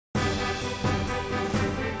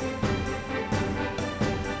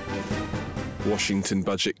Washington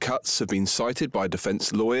budget cuts have been cited by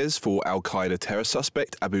defense lawyers for Al-Qaeda terror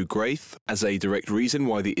suspect Abu Ghaith as a direct reason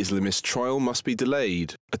why the Islamist trial must be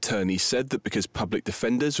delayed. Attorneys said that because public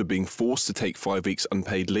defenders were being forced to take 5 weeks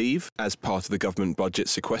unpaid leave as part of the government budget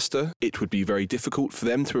sequester, it would be very difficult for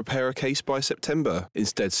them to prepare a case by September,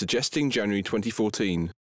 instead suggesting January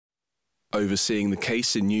 2014. Overseeing the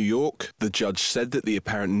case in New York, the judge said that the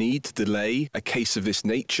apparent need to delay a case of this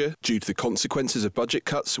nature due to the consequences of budget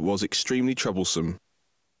cuts was extremely troublesome.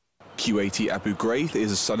 Q80 Abu Ghaith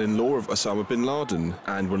is a son-in-law of Osama bin Laden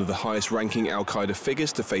and one of the highest-ranking Al-Qaeda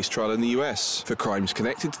figures to face trial in the US for crimes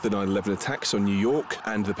connected to the 9/11 attacks on New York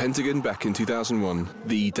and the Pentagon back in 2001.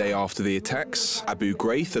 The day after the attacks, Abu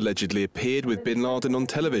Ghaith allegedly appeared with bin Laden on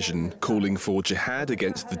television, calling for jihad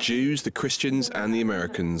against the Jews, the Christians and the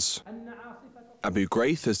Americans. Abu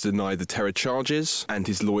Ghaith has denied the terror charges, and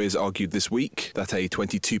his lawyers argued this week that a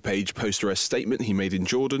 22-page post-arrest statement he made in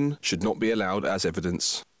Jordan should not be allowed as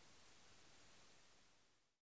evidence.